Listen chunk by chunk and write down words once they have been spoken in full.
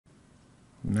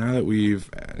Now that we've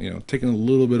taken a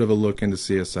little bit of a look into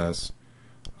CSS,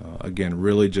 again,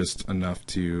 really just enough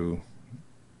to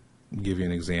give you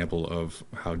an example of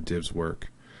how divs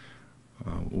work.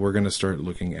 We're going to start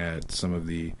looking at some of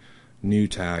the new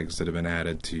tags that have been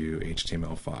added to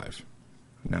HTML5.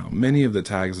 Now, many of the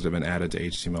tags that have been added to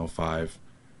HTML5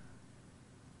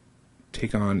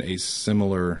 take on a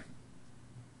similar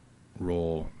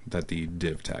role that the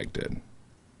div tag did.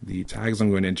 The tags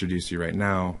I'm going to introduce you right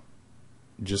now,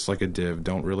 just like a div,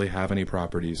 don't really have any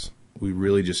properties. We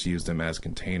really just use them as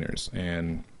containers,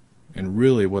 and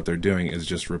really what they're doing is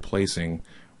just replacing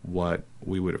what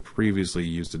we would have previously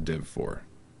used a div for.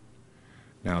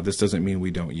 Now, this doesn't mean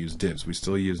we don't use divs. We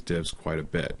still use divs quite a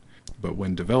bit. But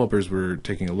when developers were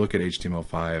taking a look at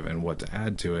HTML5 and what to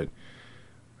add to it,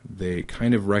 they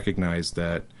kind of recognized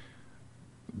that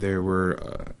there were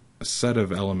a set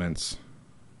of elements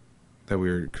that we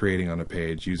were creating on a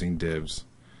page using divs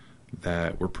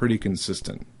that were pretty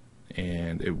consistent,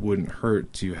 and it wouldn't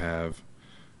hurt to have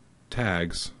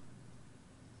tags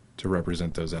to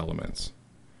represent those elements.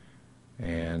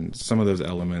 And some of those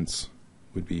elements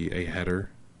would be a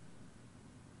header,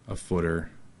 a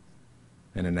footer,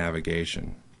 and a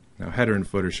navigation. Now, header and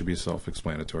footer should be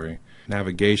self-explanatory.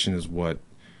 Navigation is what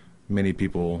many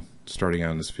people starting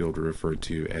out in this field will refer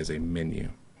to as a menu,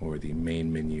 or the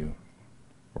main menu,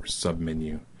 or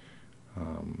submenu.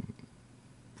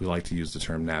 We like to use the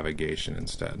term navigation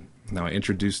instead. Now, I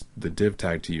introduced the div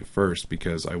tag to you first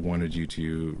because I wanted you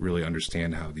to really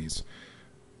understand how these,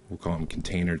 we'll call them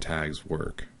container tags,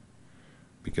 work.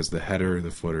 Because the header, the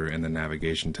footer, and the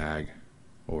navigation tag,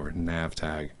 or nav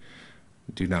tag,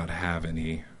 do not have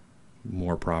any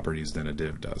more properties than a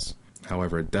div does.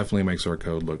 However, it definitely makes our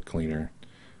code look cleaner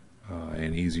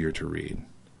and easier to read.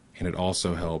 And it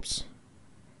also helps,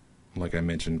 like I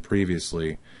mentioned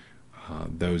previously,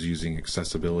 those using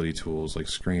accessibility tools like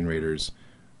screen readers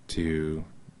to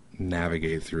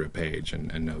navigate through a page and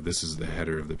know this is the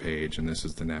header of the page and this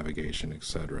is the navigation,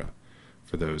 etc.,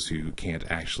 for those who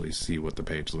can't actually see what the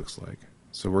page looks like.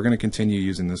 So we're going to continue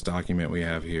using this document we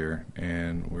have here,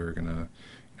 and we're going to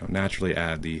naturally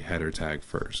add the header tag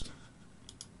first.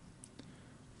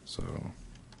 So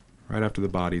right after the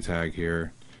body tag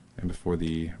here and before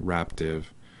the wrap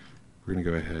div, we're going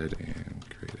to go ahead and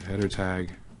create a header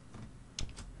tag,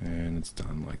 and it's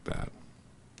done like that.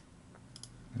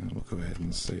 And we'll go ahead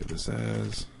and save this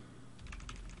as.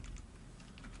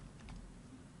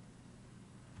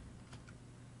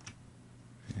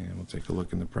 And we'll take a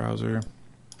look in the browser.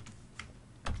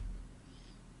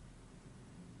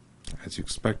 As you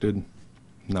expected,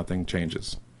 nothing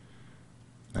changes.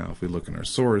 Now, if we look in our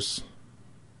source,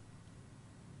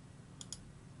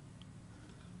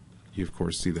 you of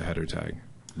course see the header tag.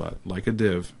 But like a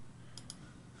div,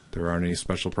 there aren't any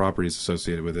special properties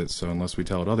associated with it, so unless we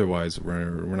tell it otherwise,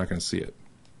 we're not going to see it.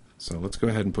 So let's go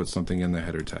ahead and put something in the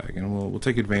header tag, and we'll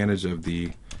take advantage of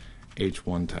the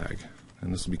h1 tag,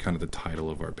 and this will be kind of the title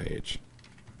of our page.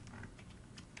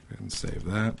 Go ahead and save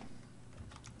that.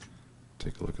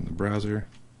 Take a look in the browser.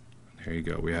 There you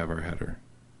go, we have our header.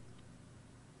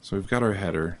 So we've got our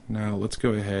header. Now let's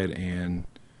go ahead and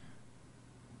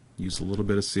use a little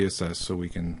bit of CSS so we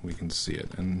can see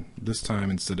it. And this time,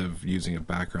 instead of using a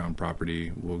background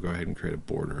property, we'll go ahead and create a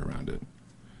border around it.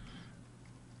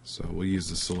 So we'll use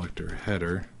the selector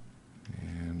header,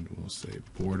 and we'll say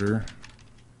border.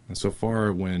 And so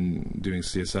far, when doing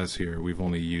CSS here, we've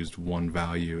only used one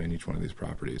value in each one of these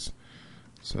properties.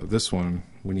 So this one,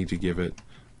 we need to give it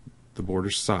the border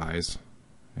size,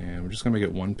 and we're just going to make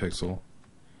it 1 pixel.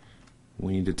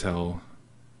 We need to tell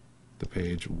the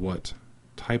page what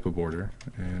type of border,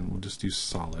 and we'll just do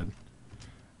solid.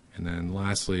 And then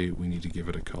lastly, we need to give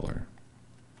it a color.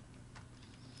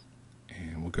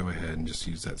 And we'll go ahead and just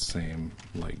use that same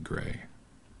light gray.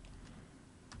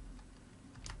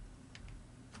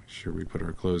 Make sure we put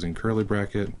our closing curly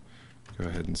bracket. Go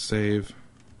ahead and save.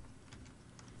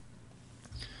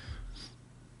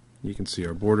 You can see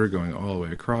our border going all the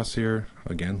way across here.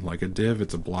 Again, like a div,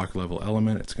 it's a block level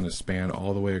element. It's going to span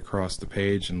all the way across the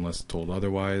page unless told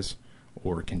otherwise,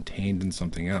 or contained in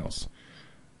something else.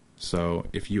 So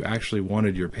if you actually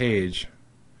wanted your page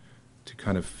to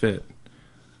kind of fit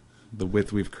the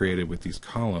width we've created with these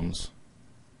columns,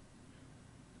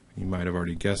 you might have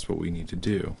already guessed what we need to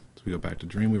do. So we go back to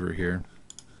Dreamweaver here,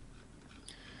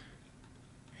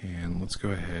 and let's go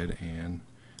ahead and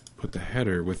put the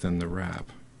header within the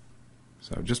wrap.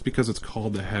 So just because it's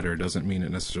called the header doesn't mean it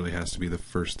necessarily has to be the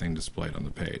first thing displayed on the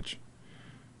page.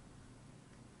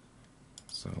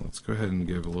 So let's go ahead and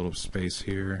give a little space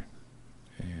here,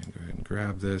 and go ahead and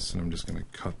grab this, and I'm just going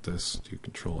to cut this, do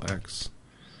Control X,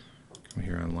 Come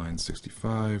here on line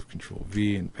 65, Control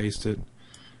V and paste it,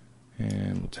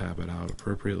 and we'll tab it out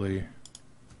appropriately.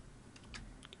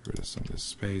 Get rid of some of this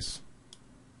space.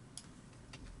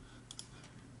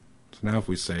 So now if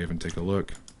we save and take a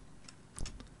look,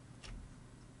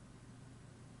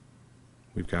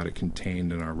 we've got it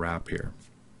contained in our wrap here.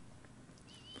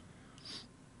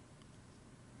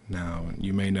 Now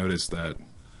you may notice that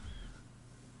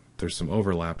there's some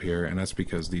overlap here, and that's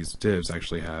because these divs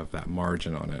actually have that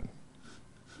margin on it,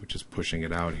 which is pushing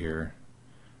it out here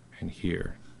and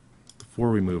here. Before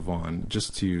we move on,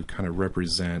 just to kind of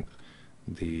represent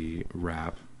the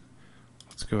wrap,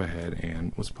 let's go ahead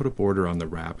and let's put a border on the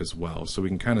wrap as well so we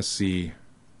can kind of see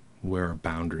where our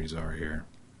boundaries are here.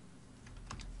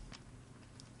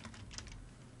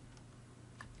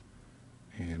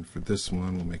 And for this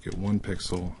one, we'll make it 1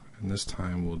 pixel, and this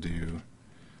time we'll do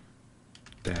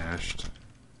dashed.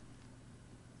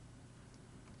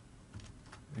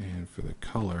 And for the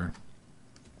color,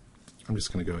 I'm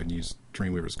just going to go ahead and use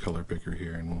Dreamweaver's color picker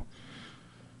here, and we'll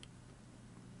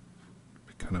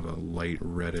be kind of a light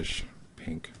reddish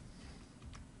pink.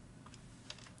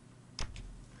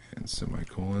 And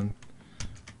semicolon,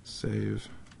 save,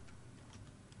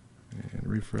 and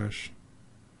refresh.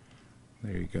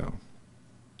 There you go.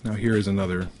 Now here is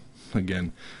another,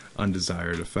 again,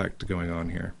 undesired effect going on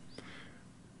here.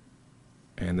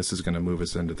 And this is going to move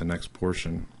us into the next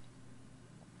portion,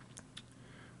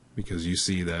 because you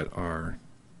see that our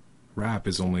wrap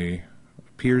is only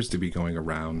appears to be going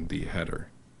around the header.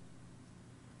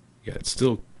 Yeah, it's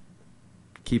still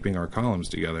keeping our columns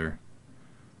together,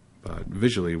 but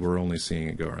visually we're only seeing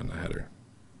it go around the header.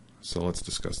 So let's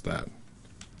discuss that. Go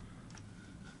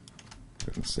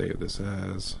ahead and save this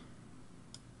as